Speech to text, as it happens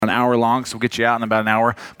hour long, so we'll get you out in about an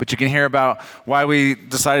hour. But you can hear about why we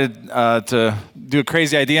decided to do a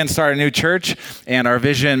crazy idea and start a new church, and our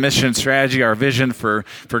vision, mission, strategy, our vision for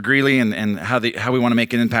Greeley, and how we want to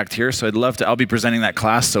make an impact here. So I'll be presenting that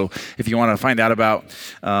class. So if you want to find out about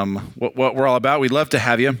what we're all about, we'd love to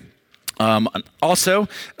have you. Also,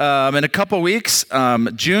 in a couple weeks,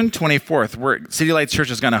 June 24th, City Lights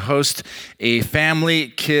Church is going to host a family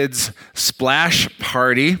kids splash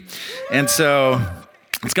party. And so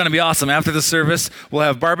it's going to be awesome. After the service, we'll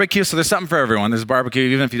have barbecue. So there's something for everyone. There's barbecue.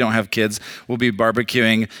 Even if you don't have kids, we'll be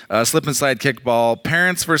barbecuing, slip and slide kickball,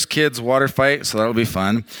 parents versus kids water fight. So that'll be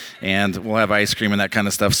fun. And we'll have ice cream and that kind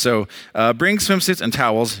of stuff. So bring swimsuits and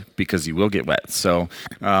towels because you will get wet. So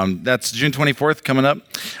that's June 24th coming up.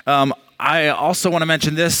 I also want to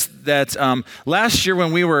mention this, that last year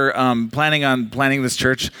when we were planning this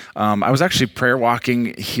church, I was actually prayer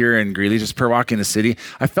walking here in Greeley, just prayer walking the city.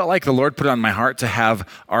 I felt like the Lord put it on my heart to have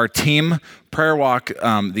our team prayer walk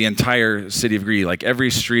the entire city of Greeley, like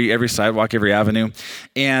every street, every sidewalk, every avenue.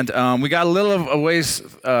 And we got a little of a ways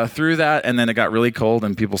through that, and then it got really cold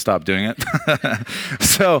and people stopped doing it.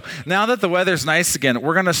 So now that the weather's nice again,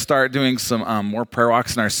 we're going to start doing some more prayer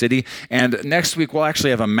walks in our city. And next week, we'll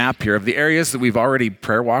actually have a map here of the areas that we've already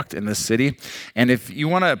prayer walked in this city. And if you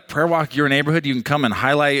want to prayer walk your neighborhood, you can come and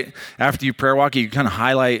highlight, after you prayer walk, you can kind of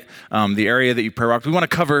highlight the area that you prayer walked. We want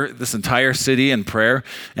to cover this entire city in prayer.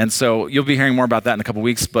 And so you'll be hearing more about that in a couple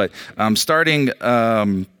weeks, but starting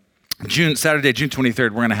Saturday, June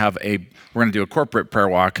 23rd, we're going to do a corporate prayer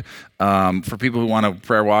walk for people who want to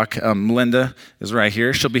prayer walk. Melinda is right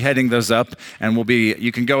here. She'll be heading those up, and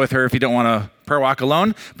you can go with her if you don't want to prayer walk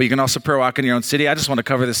alone, but you can also prayer walk in your own city. I just want to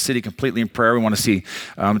cover this city completely in prayer. We want to see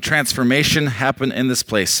transformation happen in this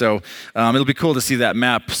place. So it'll be cool to see that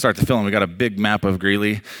map start to fill in. We got a big map of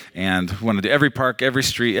Greeley, and we want to do every park, every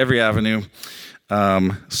street, every avenue.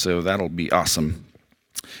 So that'll be awesome.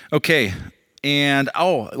 Okay. And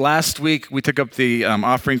last week we took up the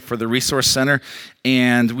offering for the resource center,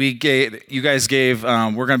 and we're going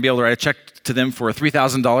to be able to write a check to them for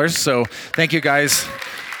 $3,000. So thank you guys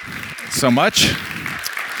so much.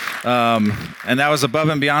 And that was above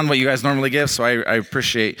and beyond what you guys normally give, so I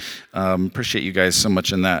appreciate you guys so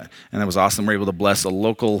much in that. And it was awesome. We're able to bless a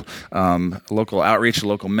local outreach, a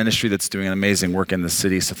local ministry that's doing an amazing work in the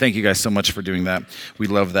city. So thank you guys so much for doing that. We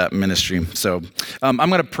love that ministry. So I'm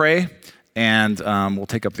going to pray, and we'll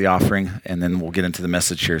take up the offering, and then we'll get into the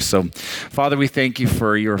message here. So, Father, we thank you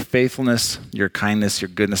for your faithfulness, your kindness, your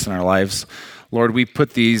goodness in our lives. Lord, we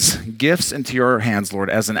put these gifts into your hands, Lord,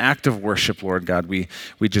 as an act of worship, Lord God. We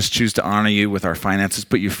just choose to honor you with our finances,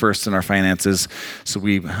 put you first in our finances. So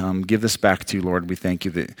we give this back to you, Lord. We thank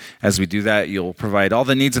you that as we do that, you'll provide all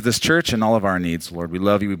the needs of this church and all of our needs, Lord. We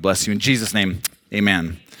love you. We bless you. In Jesus' name,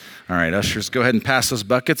 amen. All right, ushers, go ahead and pass those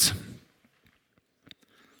buckets.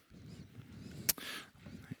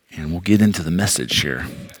 And we'll get into the message here.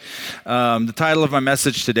 The title of my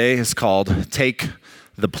message today is called Take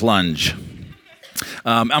the Plunge.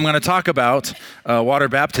 I'm going to talk about water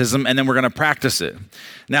baptism, and then we're going to practice it.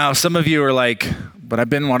 Now, some of you are like, but I've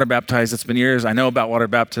been water baptized. It's been years. I know about water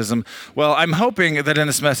baptism. Well, I'm hoping that in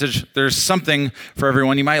this message, there's something for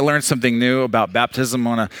everyone. You might learn something new about baptism.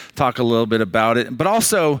 I want to talk a little bit about it. But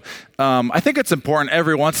also, I think it's important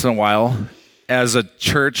every once in a while as a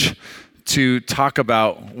church to talk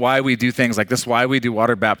about why we do things like this, why we do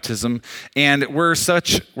water baptism. And we're so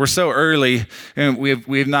early, and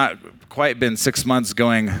we've not quite been 6 months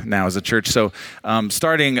going now as a church. So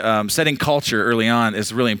setting culture early on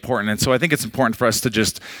is really important. And so I think it's important for us to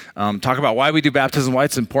just talk about why we do baptism, why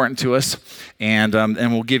it's important to us. And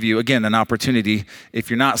we'll give you, again, an opportunity. If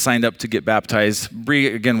you're not signed up to get baptized, Bree,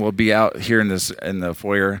 again, will be out here in the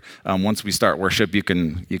foyer. Once we start worship, you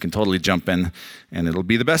can totally jump in, and it'll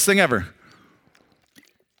be the best thing ever.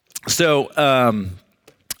 So,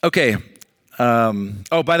 okay.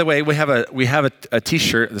 By the way, we have a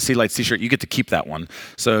T-shirt, the Sea Lights T-shirt. You get to keep that one.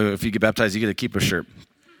 So if you get baptized, you get to keep a shirt.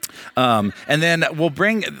 And then we'll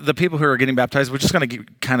bring the people who are getting baptized. We're just going to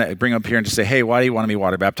kind of bring them up here and just say, hey, why do you want to be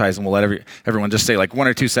water baptized? And we'll let everyone just say like one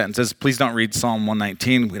or two sentences. Please don't read Psalm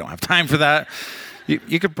 119. We don't have time for that.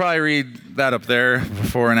 You could probably read that up there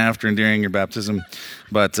before and after and during your baptism.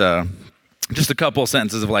 But just a couple of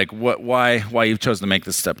sentences of like why you've chosen to make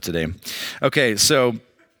this step today. Okay, so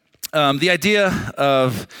the idea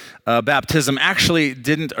of baptism actually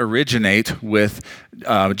didn't originate with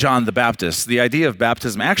John the Baptist. The idea of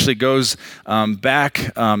baptism actually goes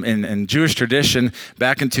back in Jewish tradition,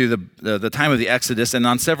 back into the time of the Exodus, and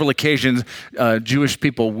on several occasions, Jewish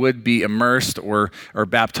people would be immersed or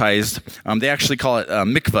baptized. They actually call it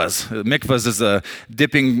mikvahs. Mikvahs is a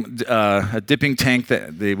dipping tank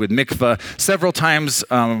that they would mikvah several times.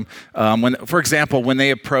 For example, when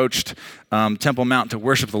they approached Temple Mount to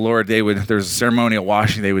worship the Lord, there's a ceremonial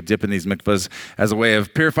washing. They would dip in these mikvahs as a way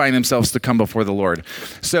of purifying themselves to come before the Lord.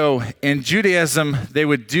 So in Judaism, they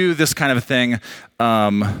would do this kind of thing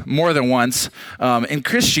more than once. In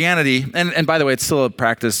Christianity, and by the way, it's still a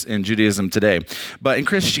practice in Judaism today, but in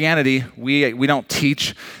Christianity, we don't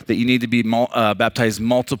teach that you need to be baptized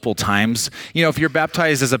multiple times. If you're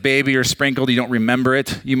baptized as a baby or sprinkled, you don't remember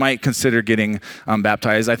it, you might consider getting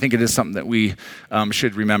baptized. I think it is something that we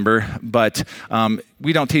should remember, but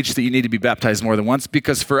we don't teach that you need to be baptized more than once,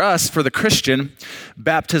 because for us, for the Christian,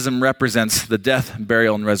 baptism represents the death,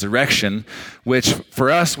 burial, and resurrection, which for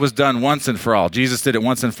us was done once and for all. Jesus did it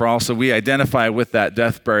once and for all, so we identify with that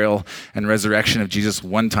death, burial, and resurrection of Jesus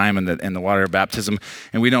one time in the water of baptism,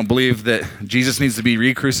 and we don't believe that Jesus needs to be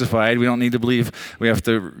re-crucified. We don't need to believe we have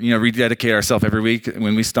to rededicate ourselves every week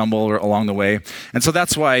when we stumble or along the way. And so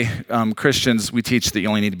that's why Christians, we teach that you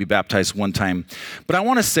only need to be baptized one time. But I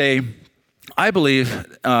want to say, I believe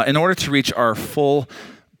in order to reach our full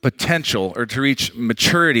potential or to reach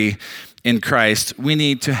maturity in Christ, we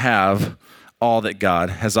need to have all that God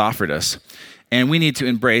has offered us. And we need to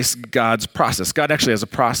embrace God's process. God actually has a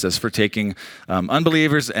process for taking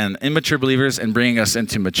unbelievers and immature believers and bringing us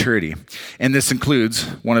into maturity. And this includes,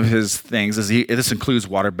 one of his things, this includes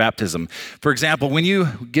water baptism. For example, when you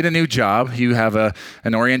get a new job, you have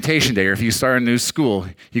an orientation day, or if you start a new school,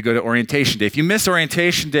 you go to orientation day. If you miss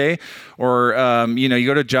orientation day, or you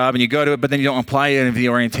go to a job and you go to it, but then you don't apply any of the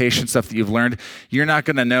orientation stuff that you've learned, you're not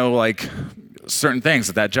going to know certain things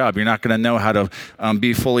at that job. You're not going to know how to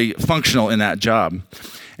be fully functional in that job.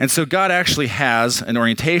 And so God actually has an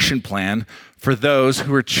orientation plan for those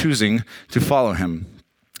who are choosing to follow him.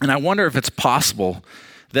 And I wonder if it's possible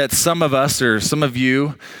that some of us or some of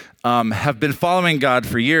you have been following God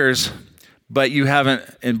for years, but you haven't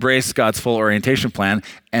embraced God's full orientation plan,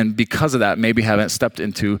 and because of that, maybe haven't stepped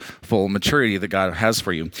into full maturity that God has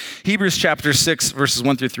for you. Hebrews chapter 6, verses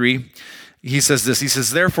 1 through 3, he says this. He says,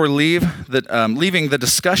 therefore, leaving the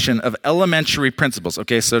discussion of elementary principles.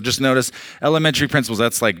 Okay, so just notice elementary principles.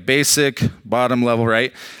 That's like basic, bottom level,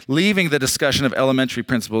 right? Leaving the discussion of elementary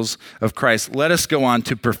principles of Christ, let us go on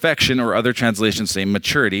to perfection, or other translations say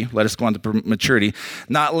maturity. Let us go on to maturity,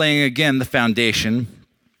 not laying again the foundation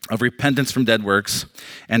of repentance from dead works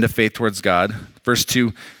and of faith towards God. Verse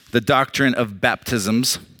 2, the doctrine of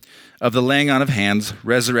baptisms, of the laying on of hands,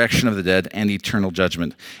 resurrection of the dead, and eternal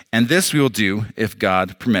judgment. And this we will do if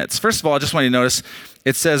God permits. First of all, I just want you to notice,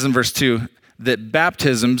 it says in verse 2 that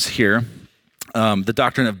baptisms here, the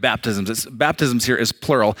doctrine of baptisms here is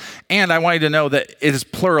plural. And I want you to know that it is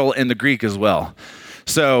plural in the Greek as well.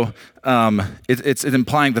 So it's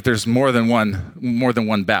implying that there's more than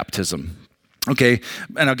one baptism. Okay,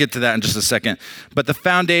 and I'll get to that in just a second. But the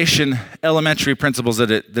foundation, elementary principles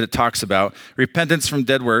that it talks about, repentance from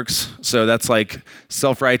dead works, so that's like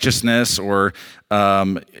self-righteousness or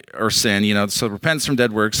sin, so repentance from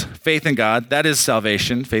dead works, faith in God, that is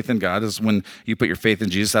salvation. Faith in God is when you put your faith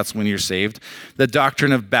in Jesus, that's when you're saved. The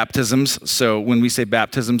doctrine of baptisms, so when we say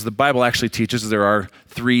baptisms, the Bible actually teaches there are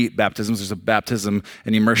 3 baptisms. There's a baptism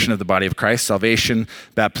and immersion of the body of Christ, salvation,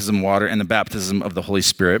 baptism, water, and the baptism of the Holy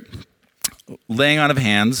Spirit. Laying on of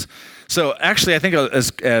hands. So actually, I think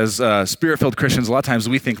as Spirit-filled Christians, a lot of times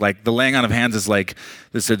we think like the laying on of hands is like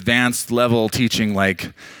this advanced level teaching,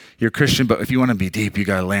 like you're Christian, but if you want to be deep, you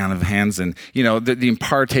got to lay on of hands, and the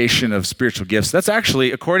impartation of spiritual gifts. That's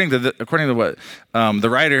actually according to what the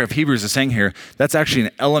writer of Hebrews is saying here. That's actually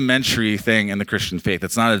an elementary thing in the Christian faith.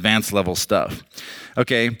 It's not advanced level stuff.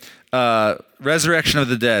 Okay. Resurrection of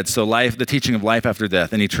the dead, so life, the teaching of life after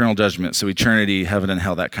death, and eternal judgment, so eternity, heaven and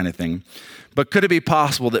hell, that kind of thing. But could it be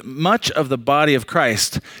possible that much of the body of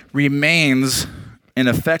Christ remains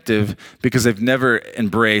ineffective because they've never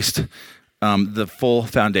embraced the full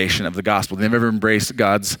foundation of the gospel? They've never embraced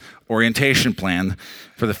God's orientation plan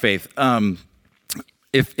for the faith.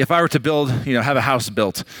 If I were to build, have a house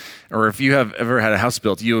built, or if you have ever had a house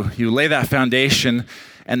built, you lay that foundation,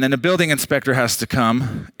 And then a building inspector has to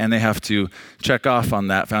come and they have to check off on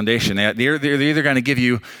that foundation. They're either going to give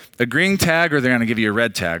you a green tag or they're going to give you a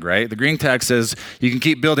red tag, right? The green tag says you can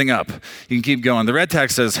keep building up. You can keep going. The red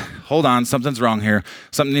tag says, hold on, something's wrong here.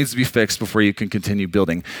 Something needs to be fixed before you can continue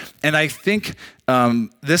building. And I think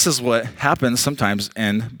this is what happens sometimes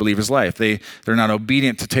in believers' life. They're not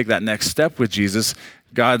obedient to take that next step with Jesus.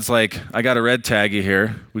 God's like, I got a red tag you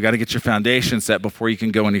here. We got to get your foundation set before you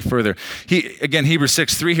can go any further. Hebrews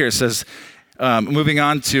 6:3 here says, moving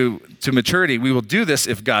on to maturity, we will do this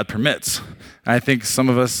if God permits. I think some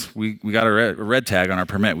of us, we got a red tag on our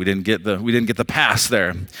permit. We didn't get the pass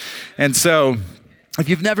there. And so if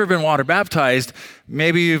you've never been water baptized,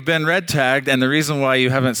 maybe you've been red tagged, and the reason why you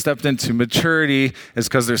haven't stepped into maturity is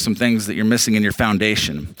because there's some things that you're missing in your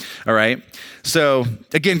foundation. All right? So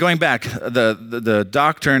again, going back, the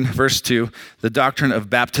doctrine, verse 2, the doctrine of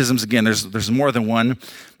baptisms, again, there's more than one.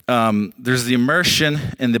 There's the immersion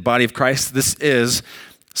in the body of Christ. This is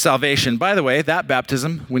salvation. By the way, that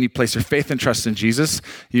baptism, when you place your faith and trust in Jesus,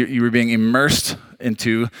 you were being immersed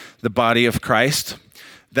into the body of Christ.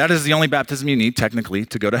 That is the only baptism you need, technically,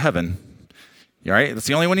 to go to heaven. All right? That's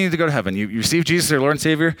the only one you need to go to heaven. You receive Jesus as your Lord and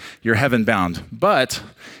Savior, you're heaven bound. But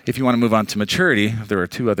if you want to move on to maturity, there are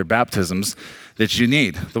two other baptisms that you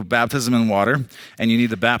need. The baptism in water, and you need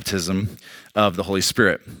the baptism of the Holy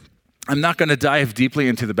Spirit. I'm not going to dive deeply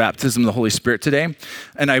into the baptism of the Holy Spirit today,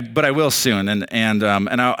 but I will soon. And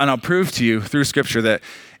I'll prove to you through Scripture that,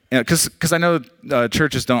 because I know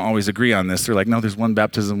churches don't always agree on this. They're like, no, there's one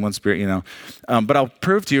baptism, one Spirit, But I'll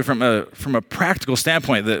prove to you from a practical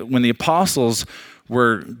standpoint that when the apostles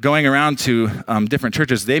were going around to different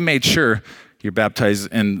churches, they made sure you're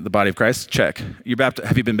baptized in the body of Christ. Check.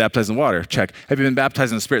 Have you been baptized in water? Check. Have you been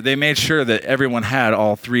baptized in the Spirit? They made sure that everyone had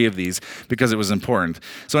all three of these because it was important.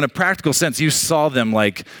 So in a practical sense, you saw them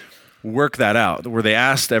work that out, where they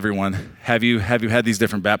asked everyone, have you had these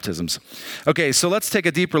different baptisms? Okay, so let's take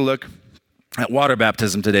a deeper look at water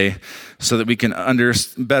baptism today so that we can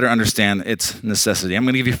better understand its necessity. I'm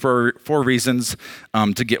going to give you four reasons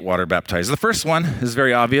to get water baptized. The first one is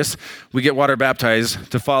very obvious. We get water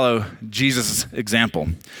baptized to follow Jesus' example.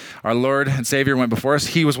 Our Lord and Savior went before us.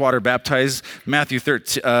 He was water baptized. Matthew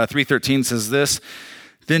 3:13 says this,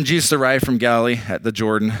 Then Jesus arrived from Galilee at the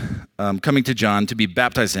Jordan, coming to John to be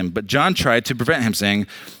baptized him. But John tried to prevent him, saying,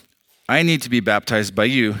 I need to be baptized by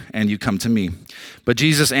you, and you come to me. But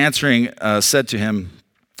Jesus answering said to him,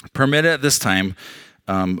 Permit it at this time,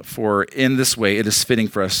 for in this way it is fitting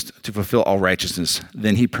for us to fulfill all righteousness.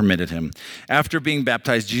 Then he permitted him. After being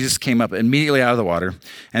baptized, Jesus came up immediately out of the water,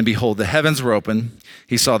 and behold, the heavens were open.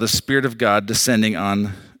 He saw the Spirit of God descending as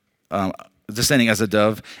a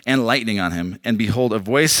dove and lightning on him. And behold, a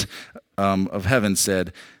voice of heaven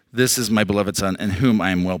said, This is my beloved Son, in whom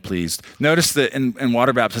I am well pleased. Notice that in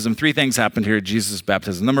water baptism, three things happened here at Jesus'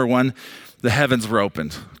 baptism. Number one, the heavens were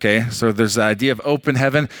opened, okay? So there's the idea of open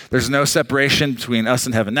heaven. There's no separation between us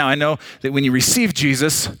and heaven. Now, I know that when you receive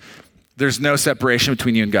Jesus, there's no separation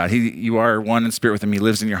between you and God. You are one in spirit with him. He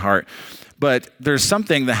lives in your heart. But there's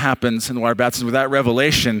something that happens in water baptism where that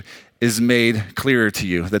revelation is made clearer to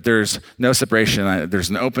you, that there's no separation. There's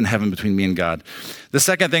an open heaven between me and God. The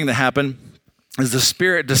second thing that happened is the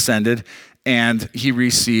Spirit descended and he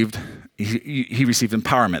received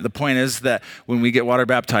empowerment. The point is that when we get water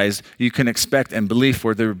baptized, you can expect and believe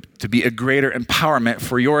for there to be a greater empowerment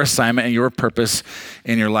for your assignment and your purpose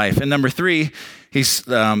in your life. And number three,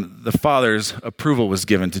 the Father's approval was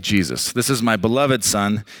given to Jesus. This is my beloved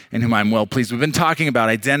Son in whom I'm well pleased. We've been talking about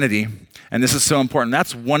identity, and this is so important.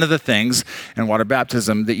 That's one of the things in water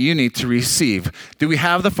baptism that you need to receive. Do we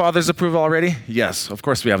have the Father's approval already? Yes, of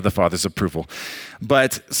course we have the Father's approval.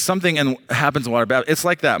 But something happens in water baptism. It's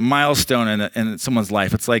like that milestone in someone's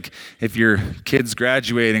life. It's like if your kid's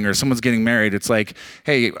graduating or someone's getting married, it's like,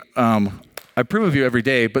 hey, I approve of you every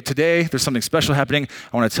day, but today there's something special happening.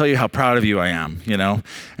 I want to tell you how proud of you I am,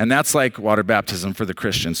 And that's like water baptism for the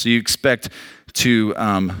Christian. So you expect to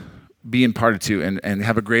be imparted to and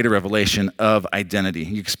have a greater revelation of identity.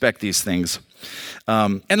 You expect these things.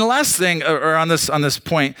 And the last thing, or on this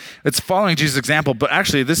point, it's following Jesus' example, but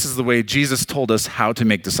actually this is the way Jesus told us how to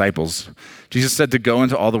make disciples. Jesus said to go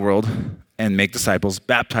into all the world and make disciples,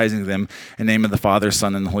 baptizing them in the name of the Father,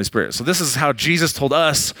 Son, and the Holy Spirit. So this is how Jesus told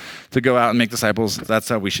us to go out and make disciples. That's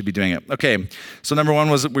how we should be doing it. Okay, so number one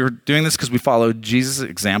was that we were doing this because we followed Jesus'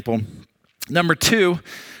 example. Number two,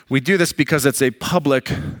 we do this because it's a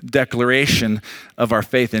public declaration of our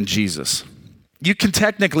faith in Jesus. You can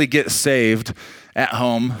technically get saved at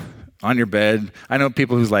home on your bed. I know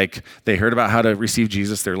people who's like, they heard about how to receive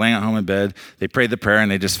Jesus. They're laying at home in bed. They prayed the prayer and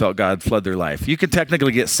they just felt God flood their life. You can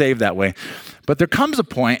technically get saved that way. But there comes a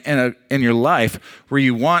point in your life where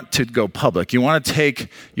you want to go public. You want to take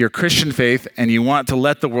your Christian faith and you want to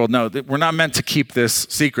let the world know that we're not meant to keep this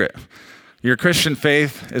secret. Your Christian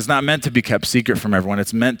faith is not meant to be kept secret from everyone.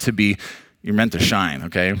 It's meant to be, you're meant to shine,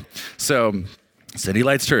 okay? So City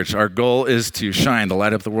Lights Church, our goal is to shine, to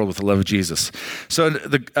light up the world with the love of Jesus. So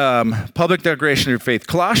the public declaration of your faith,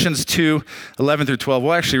 Colossians 2:11 through 12.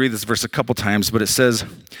 We'll actually read this verse a couple times, but it says,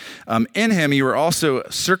 in him you were also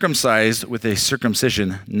circumcised with a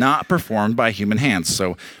circumcision not performed by human hands.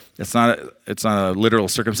 So it's not a literal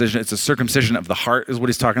circumcision. It's a circumcision of the heart is what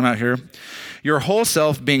he's talking about here. Your whole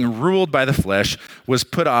self being ruled by the flesh was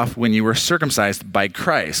put off when you were circumcised by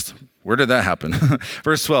Christ. Where did that happen?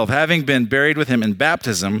 Verse 12, having been buried with him in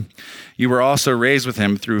baptism, you were also raised with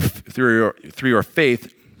him through your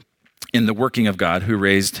faith in the working of God who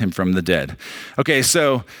raised him from the dead. Okay,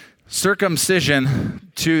 so baptism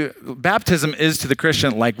is to the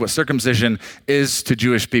Christian like what circumcision is to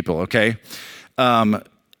Jewish people, okay?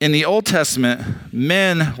 In the Old Testament,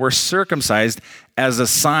 men were circumcised as a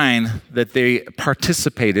sign that they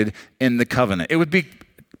participated in the covenant. It would be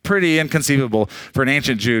pretty inconceivable for an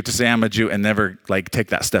ancient Jew to say, I'm a Jew, and never take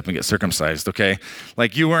that step and get circumcised, okay?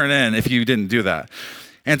 Like you weren't in if you didn't do that.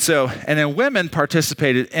 And then women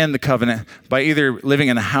participated in the covenant by either living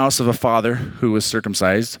in the house of a father who was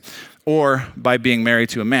circumcised or by being married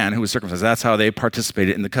to a man who was circumcised. That's how they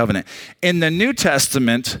participated in the covenant. In the New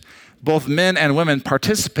Testament, both men and women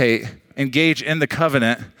engage in the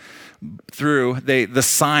covenant through the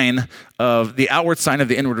sign of the outward sign of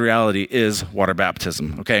the inward reality is water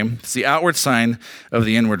baptism, okay? It's the outward sign of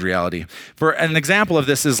the inward reality. For an example of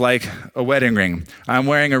this is like a wedding ring. I'm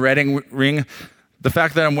wearing a wedding ring. The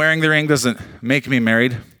fact that I'm wearing the ring doesn't make me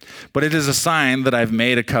married, but it is a sign that I've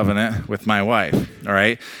made a covenant with my wife, all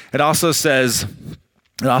right? It also says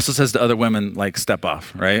to other women, step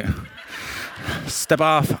off, right? Step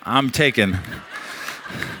off, I'm taken.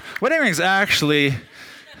 Wedding rings actually,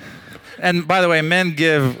 and by the way, men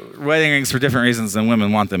give wedding rings for different reasons than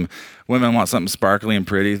women want them. Women want something sparkly and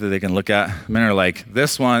pretty that they can look at. Men are like,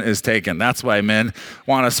 this one is taken. That's why men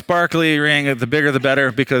want a sparkly ring, the bigger the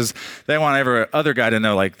better, because they want every other guy to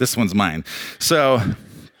know, this one's mine. So,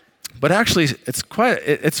 but actually,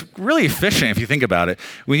 it's really efficient if you think about it.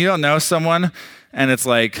 When you don't know someone, and it's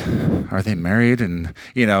like, are they married? And,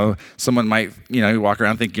 someone might, you walk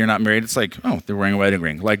around thinking you're not married. It's like, oh, they're wearing a wedding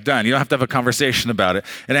ring. Done. You don't have to have a conversation about it.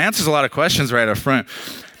 And it answers a lot of questions right up front.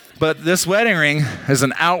 But this wedding ring is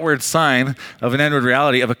an outward sign of an inward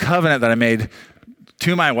reality of a covenant that I made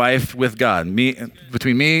to my wife with God.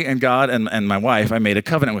 Between me and God and my wife, I made a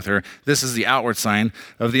covenant with her. This is the outward sign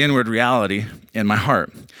of the inward reality in my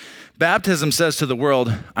heart. Baptism says to the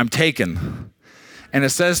world, I'm taken. And it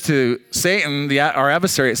says to Satan, our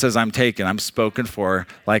adversary, it says, I'm taken, I'm spoken for,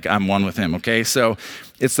 I'm one with him, okay? So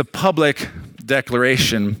it's the public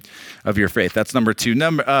declaration of your faith. That's number two.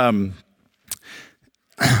 The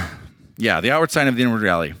outward sign of the inward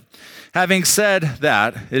reality. Having said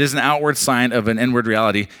that, it is an outward sign of an inward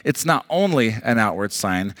reality. It's not only an outward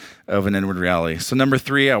sign of an inward reality. So number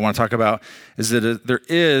three I want to talk about is that there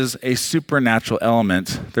is a supernatural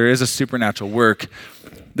element. There is a supernatural work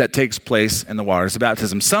that takes place in the waters of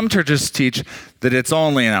baptism. Some churches teach that it's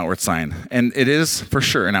only an outward sign, and it is for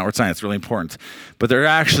sure an outward sign. It's really important. But there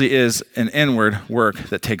actually is an inward work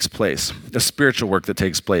that takes place, a spiritual work that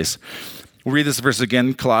takes place. We'll read this verse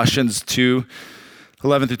again, Colossians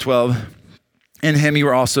 2:11 through 12. In him you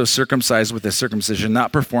were also circumcised with a circumcision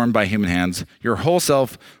not performed by human hands. Your whole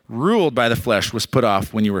self, ruled by the flesh, was put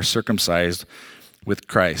off when you were circumcised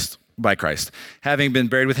by Christ. Having been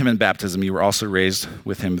buried with him in baptism, you were also raised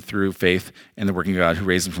with him through faith in the working of God who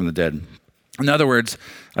raised him from the dead. In other words,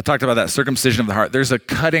 I talked about that circumcision of the heart. There's a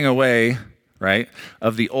cutting away, right,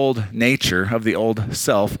 of the old nature, of the old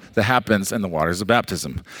self that happens in the waters of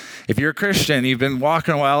baptism. If you're a Christian, you've been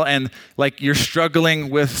walking a while and you're struggling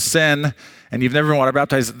with sin and you've never been water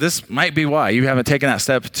baptized, this might be why you haven't taken that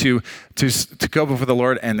step to go before the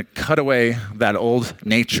Lord and cut away that old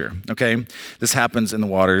nature, okay? This happens in the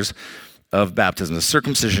waters of baptism, the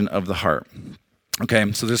circumcision of the heart.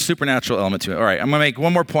 Okay, so there's a supernatural element to it. All right, I'm going to make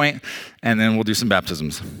one more point, and then we'll do some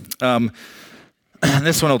baptisms.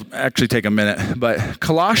 This one will actually take a minute, but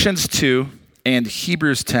Colossians 2 and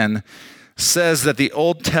Hebrews 10 says that the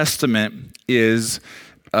Old Testament is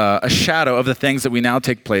a shadow of the things that we now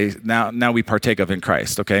we partake of in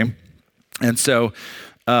Christ, okay? And so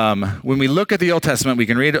When we look at the Old Testament, we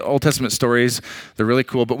can read Old Testament stories. They're really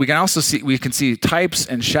cool, but we can also see types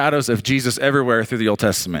and shadows of Jesus everywhere through the Old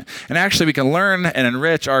Testament. And actually, we can learn and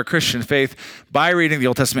enrich our Christian faith by reading the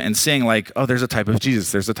Old Testament and seeing like, oh, there's a type of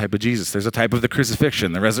Jesus. There's a type of Jesus. There's a type of the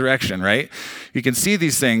crucifixion, the resurrection, right? You can see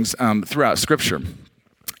these things throughout Scripture.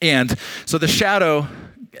 And so the shadow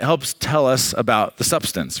helps tell us about the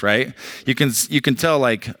substance, right? You can tell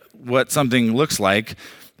like what something looks like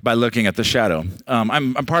by looking at the shadow.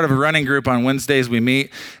 I'm part of a running group. On Wednesdays we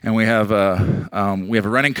meet and we have a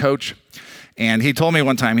running coach, and he told me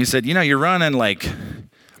one time, he said, you're running like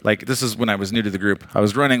this is when I was new to the group. I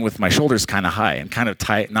was running with my shoulders kind of high and kind of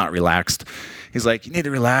tight, not relaxed. He's like, you need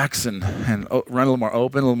to relax and run a little more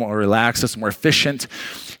open, a little more relaxed. It's more efficient.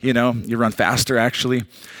 You run faster actually.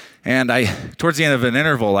 And towards the end of an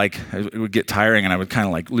interval, like it would get tiring and I would kind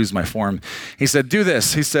of like lose my form. He said, do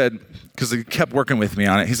this. He said, because he kept working with me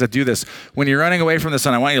on it. He said, do this. When you're running away from the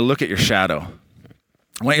sun, I want you to look at your shadow.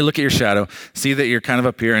 I want you to look at your shadow, see that you're kind of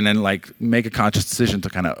up here, and then like make a conscious decision to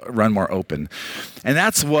kind of run more open. And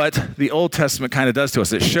that's what the Old Testament kind of does to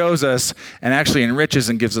us. It shows us and actually enriches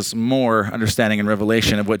and gives us more understanding and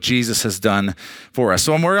revelation of what Jesus has done for us.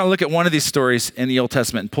 So we're going to look at one of these stories in the Old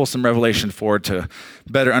Testament and pull some revelation forward to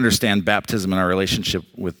better understand baptism and our relationship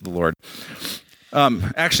with the Lord.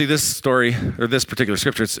 Actually, this story, or this particular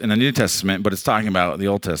scripture, it's in the New Testament, but it's talking about the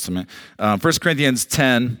Old Testament. 1 Corinthians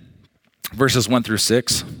 10, verses 1 through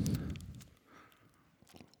 6.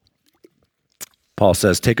 Paul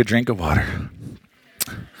says, take a drink of water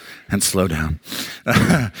and slow down.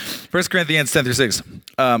 1 Corinthians 10 through 6.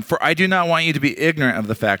 For I do not want you to be ignorant of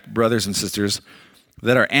the fact, brothers and sisters,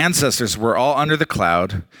 that our ancestors were all under the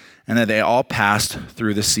cloud and that they all passed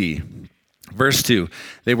through the sea. Verse 2,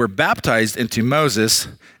 they were baptized into Moses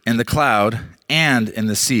in the cloud and in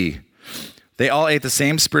the sea. They all ate the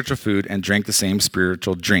same spiritual food and drank the same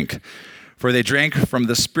spiritual drink. For they drank from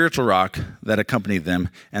the spiritual rock that accompanied them,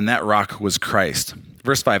 and that rock was Christ.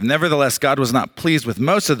 Verse 5, nevertheless, God was not pleased with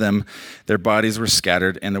most of them. Their bodies were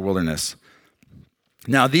scattered in the wilderness.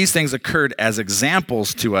 Now these things occurred as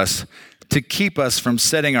examples to us to keep us from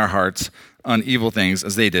setting our hearts on evil things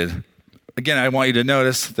as they did. Again, I want you to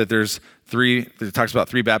notice that it talks about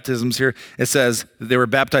three baptisms here. It says they were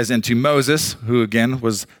baptized into Moses, who again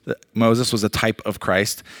Moses was a type of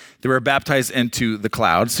Christ. They were baptized into the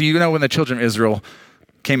cloud. So when the children of Israel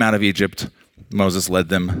came out of Egypt, Moses led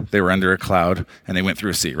them. They were under a cloud and they went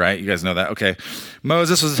through a sea, right? You guys know that? Okay.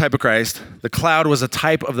 Moses was a type of Christ. The cloud was a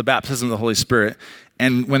type of the baptism of the Holy Spirit.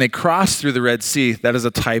 And when they crossed through the Red Sea, that is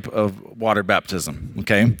a type of water baptism,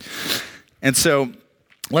 okay? And so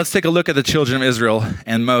let's take a look at the children of Israel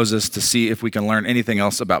and Moses to see if we can learn anything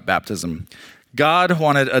else about baptism. God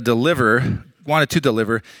wanted to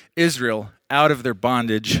deliver Israel out of their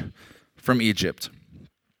bondage from Egypt.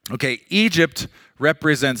 Okay, Egypt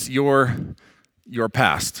represents your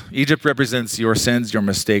past. Egypt represents your sins, your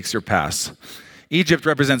mistakes, your past. Egypt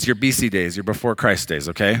represents your BC days, your before Christ days,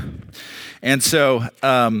 okay? And so,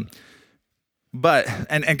 God,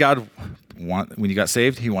 when you got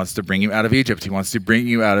saved, he wants to bring you out of Egypt. He wants to bring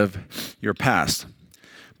you out of your past.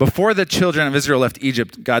 Before the children of Israel left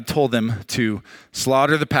Egypt, God told them to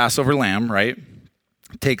slaughter the Passover lamb, right?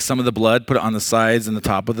 Take some of the blood, put it on the sides and the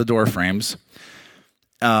top of the door frames.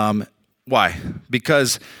 Why?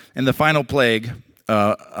 Because in the final plague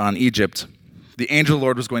on Egypt, the angel of the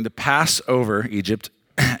Lord was going to pass over Egypt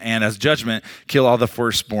and as judgment, kill all the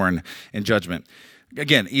firstborn in judgment.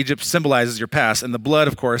 Again, Egypt symbolizes your past, and the blood,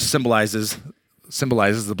 of course, symbolizes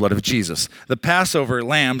the blood of Jesus. The Passover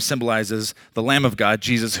lamb symbolizes the Lamb of God,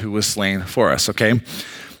 Jesus, who was slain for us, okay?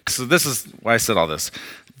 So this is why I said all this.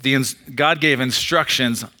 God gave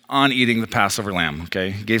instructions on eating the Passover lamb,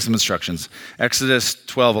 okay? He gave some instructions. Exodus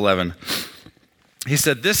 12:11. He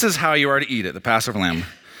said, this is how you are to eat it, the Passover lamb.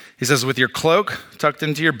 He says, with your cloak tucked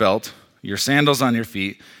into your belt, your sandals on your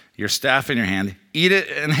feet, your staff in your hand, eat it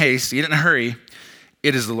in haste, eat it in a hurry.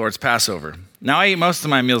 It is the Lord's Passover. Now, I eat most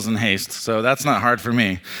of my meals in haste, so that's not hard for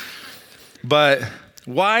me. But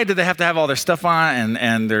why did they have to have all their stuff on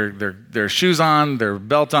and their shoes on, their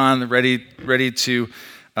belt on, ready to,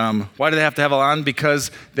 why do they have to have it on?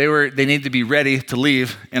 Because they need to be ready to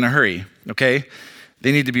leave in a hurry, okay?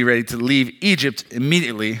 They need to be ready to leave Egypt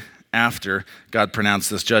immediately after God pronounced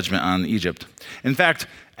this judgment on Egypt. In fact,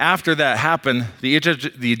 after that happened, the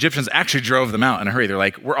Egyptians actually drove them out in a hurry. They're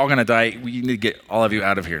like, we're all going to die. We need to get all of you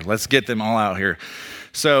out of here. Let's get them all out here.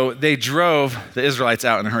 So they drove the Israelites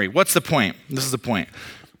out in a hurry. What's the point? This is the point.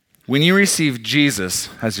 When you receive Jesus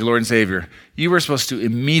as your Lord and Savior, you were supposed to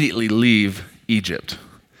immediately leave Egypt.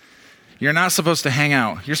 You're not supposed to hang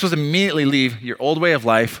out. You're supposed to immediately leave your old way of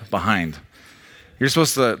life behind. You're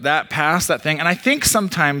supposed to pass that thing. And I think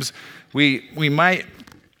sometimes we might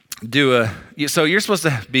so you're supposed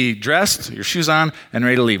to be dressed, your shoes on, and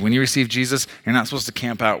ready to leave. When you receive Jesus, you're not supposed to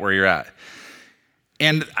camp out where you're at.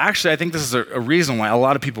 And actually, I think this is a reason why a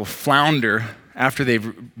lot of people flounder after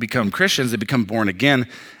they've become Christians, they become born again.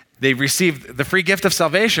 They've received the free gift of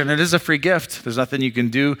salvation. It is a free gift. There's nothing you can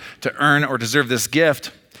do to earn or deserve this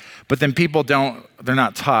gift. But then people they're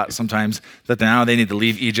not taught sometimes that now they need to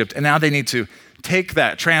leave Egypt, and now they need to take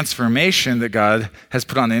that transformation that God has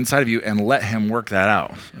put on the inside of you and let him work that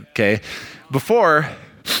out, okay? Before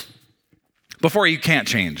you can't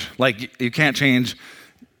change. Like, you can't change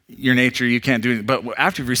your nature, you can't do it. But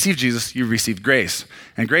after you've received Jesus, you've received grace.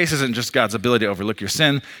 And grace isn't just God's ability to overlook your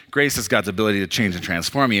sin. Grace is God's ability to change and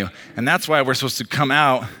transform you. And that's why we're supposed to come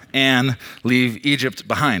out and leave Egypt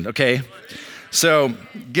behind, okay? So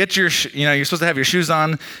get you're supposed to have your shoes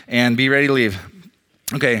on and be ready to leave.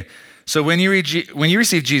 Okay, so when you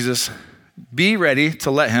receive Jesus, be ready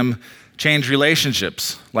to let him change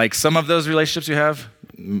relationships. Like, some of those relationships you have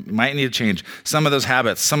might need to change. Some of those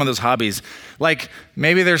habits, some of those hobbies. Like,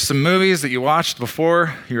 maybe there's some movies that you watched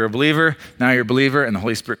before you're a believer, now you're a believer, and the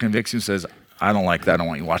Holy Spirit convicts you and says, I don't like that, I don't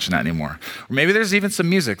want you watching that anymore. Or maybe there's even some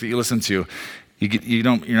music that you listen to. You're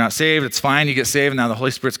not saved, it's fine, you get saved, and now the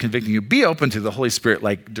Holy Spirit's convicting you. Be open to the Holy Spirit,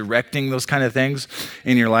 like, directing those kind of things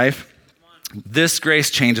in your life. This grace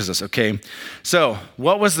changes us, okay? So,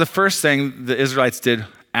 what was the first thing the Israelites did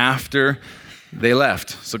after they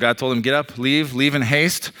left? So God told them, get up, leave in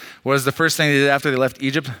haste. What was the first thing they did after they left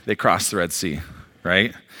Egypt? They crossed the Red Sea,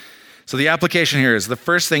 right? So the application here is the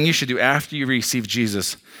first thing you should do after you receive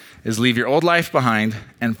Jesus is leave your old life behind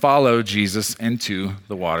and follow Jesus into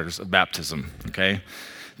the waters of baptism, okay?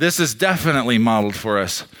 This is definitely modeled for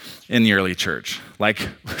us in the early church. Like,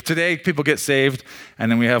 today, people get saved,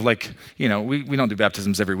 and then we have, like, we don't do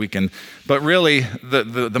baptisms every weekend, but really,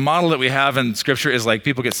 the model that we have in Scripture is like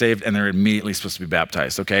people get saved, and they're immediately supposed to be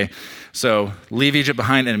baptized, okay? So leave Egypt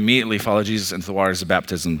behind and immediately follow Jesus into the waters of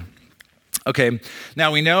baptism. Okay,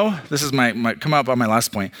 now we know, this is my come up on my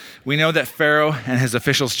last point. We know that Pharaoh and his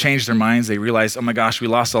officials changed their minds. They realized, oh my gosh, we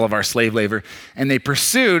lost all of our slave labor, and they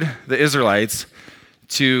pursued the Israelites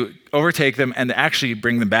to overtake them and to actually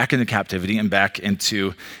bring them back into captivity and back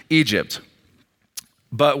into Egypt.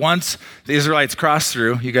 But once the Israelites crossed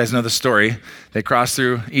through, you guys know the story, they crossed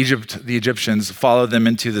through Egypt, the Egyptians followed them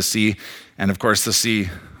into the sea, and of course the sea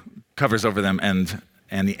covers over them, and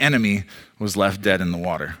the enemy was left dead in the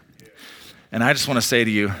water. And I just want to say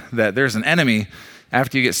to you that there's an enemy.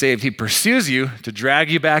 After you get saved, he pursues you to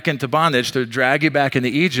drag you back into bondage, to drag you back into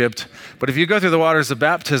Egypt. But if you go through the waters of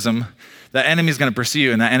baptism, that enemy's going to pursue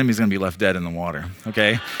you, and that enemy's going to be left dead in the water,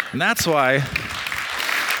 okay? And that's why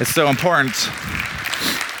it's so important.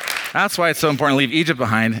 That's why it's so important to leave Egypt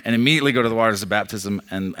behind and immediately go to the waters of baptism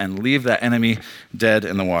and leave that enemy dead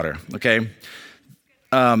in the water, okay?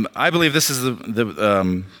 I believe this is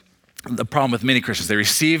the problem with many Christians. They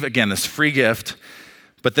receive, again, this free gift,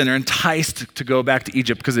 but then they're enticed to go back to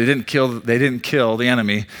Egypt because they didn't kill the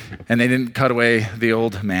enemy, and they didn't cut away the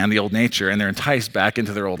old man, the old nature, and they're enticed back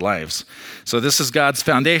into their old lives. So this is God's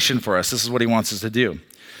foundation for us. This is what he wants us to do.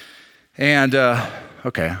 And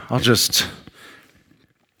okay, I'll just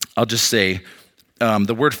say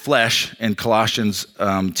the word flesh in Colossians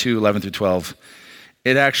 2:11 through 12.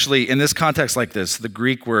 It actually, in this context like this, the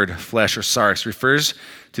Greek word flesh or sarx refers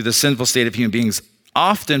to the sinful state of human beings,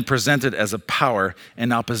 often presented as a power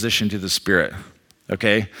in opposition to the Spirit,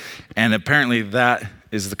 okay? And apparently that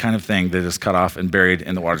is the kind of thing that is cut off and buried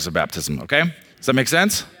in the waters of baptism, okay? Does that make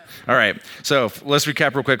sense? All right, so let's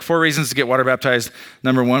recap real quick. 4 reasons to get water baptized.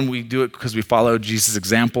 Number 1, we do it because we follow Jesus'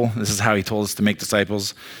 example. This is how he told us to make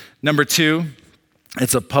disciples. Number 2,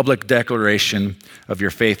 it's a public declaration of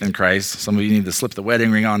your faith in Christ. Some of you need to slip the wedding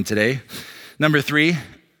ring on today. Number 3,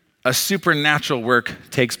 a supernatural work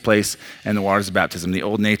takes place in the waters of baptism. The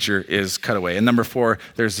old nature is cut away. And number 4,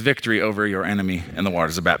 there's victory over your enemy in the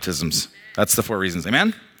waters of baptisms. That's the 4 reasons.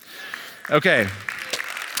 Amen? Okay.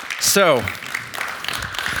 So,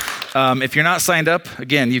 if you're not signed up,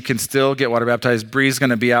 again, you can still get water baptized. Bree's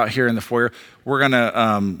going to be out here in the foyer.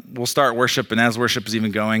 We'll start worship, and as worship is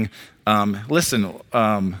even going,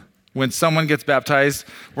 when someone gets baptized,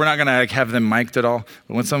 we're not going to have them mic'd at all.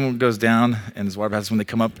 But when someone goes down and is water baptized, when they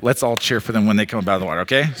come up, let's all cheer for them when they come up out of the water,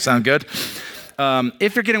 okay? Sound good?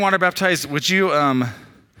 If you're getting water baptized, would you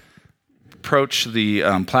approach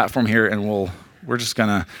the platform here, and we're just going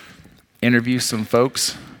to interview some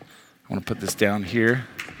folks. I want to put this down here.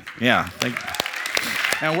 Yeah.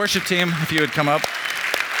 And worship team, if you would come up.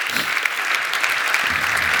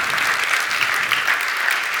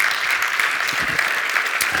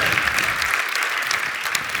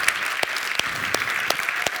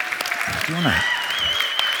 You want to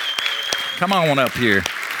come on up here.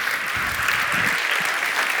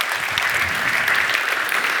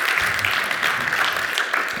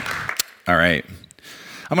 All right.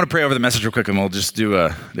 I'm going to pray over the message real quick, and we'll just do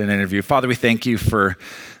an interview. Father, we thank you for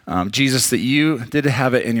Jesus, that you did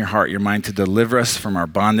have it in your heart, your mind, to deliver us from our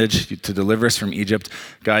bondage, to deliver us from Egypt.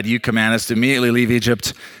 God, you command us to immediately leave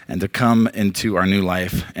Egypt and to come into our new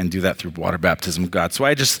life and do that through water baptism, God. So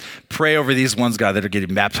I just pray over these ones, God, that are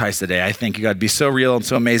getting baptized today. I thank you, God, be so real and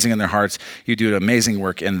so amazing in their hearts. You do an amazing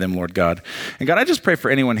work in them, Lord God. And God, I just pray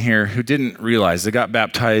for anyone here who didn't realize they got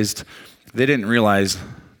baptized, they didn't realize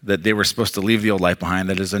that they were supposed to leave the old life behind,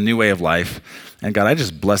 that is a new way of life. And God, I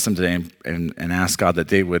just bless them today and ask God that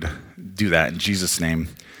they would do that in Jesus' name.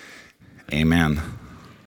 Amen.